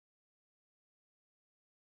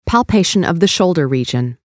Palpation of the shoulder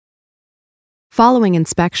region. Following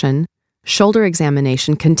inspection, shoulder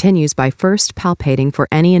examination continues by first palpating for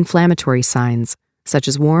any inflammatory signs, such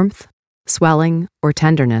as warmth, swelling, or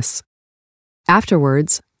tenderness.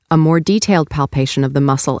 Afterwards, a more detailed palpation of the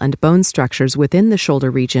muscle and bone structures within the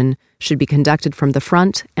shoulder region should be conducted from the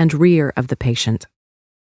front and rear of the patient.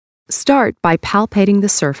 Start by palpating the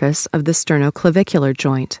surface of the sternoclavicular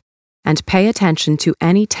joint and pay attention to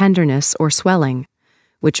any tenderness or swelling,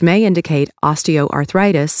 which may indicate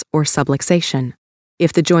osteoarthritis or subluxation.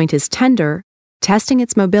 If the joint is tender, testing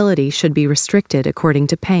its mobility should be restricted according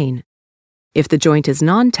to pain. If the joint is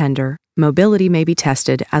non-tender, mobility may be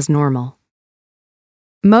tested as normal.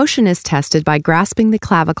 Motion is tested by grasping the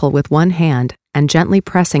clavicle with one hand and gently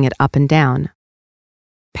pressing it up and down.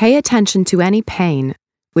 Pay attention to any pain,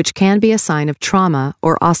 which can be a sign of trauma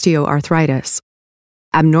or osteoarthritis.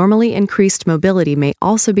 Abnormally increased mobility may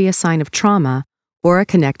also be a sign of trauma or a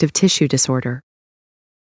connective tissue disorder.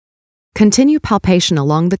 Continue palpation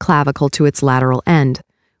along the clavicle to its lateral end,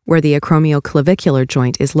 where the acromioclavicular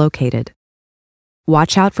joint is located.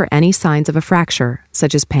 Watch out for any signs of a fracture,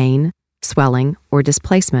 such as pain, swelling, or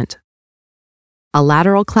displacement. A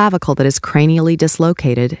lateral clavicle that is cranially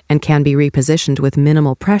dislocated and can be repositioned with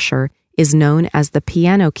minimal pressure is known as the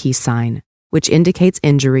piano key sign, which indicates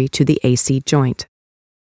injury to the AC joint.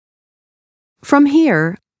 From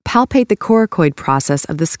here, palpate the coracoid process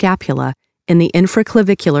of the scapula in the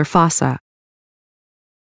infraclavicular fossa.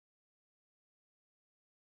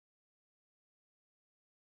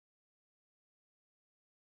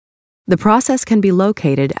 The process can be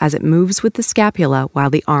located as it moves with the scapula while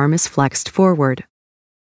the arm is flexed forward.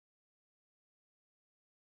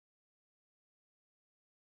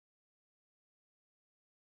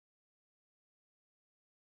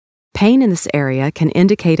 Pain in this area can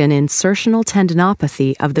indicate an insertional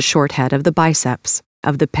tendinopathy of the short head of the biceps,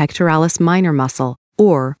 of the pectoralis minor muscle,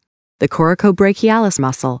 or the coracobrachialis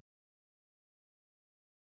muscle.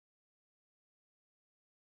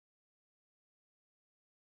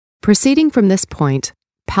 Proceeding from this point,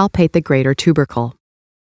 palpate the greater tubercle.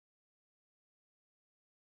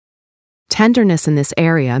 Tenderness in this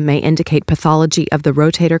area may indicate pathology of the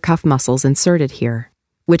rotator cuff muscles inserted here,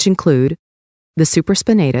 which include the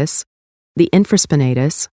supraspinatus, the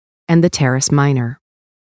infraspinatus, and the teres minor.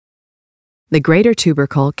 The greater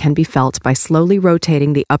tubercle can be felt by slowly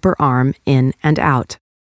rotating the upper arm in and out.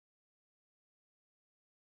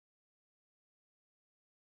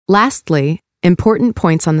 Lastly, important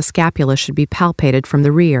points on the scapula should be palpated from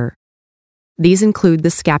the rear. These include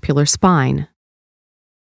the scapular spine,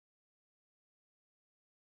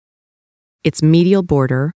 its medial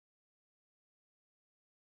border,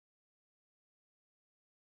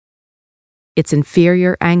 its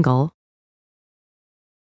inferior angle,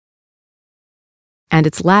 and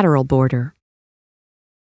its lateral border.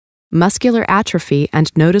 Muscular atrophy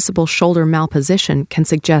and noticeable shoulder malposition can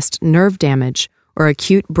suggest nerve damage or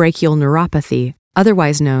acute brachial neuropathy,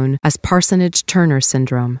 otherwise known as Parsonage-Turner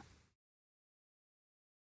syndrome.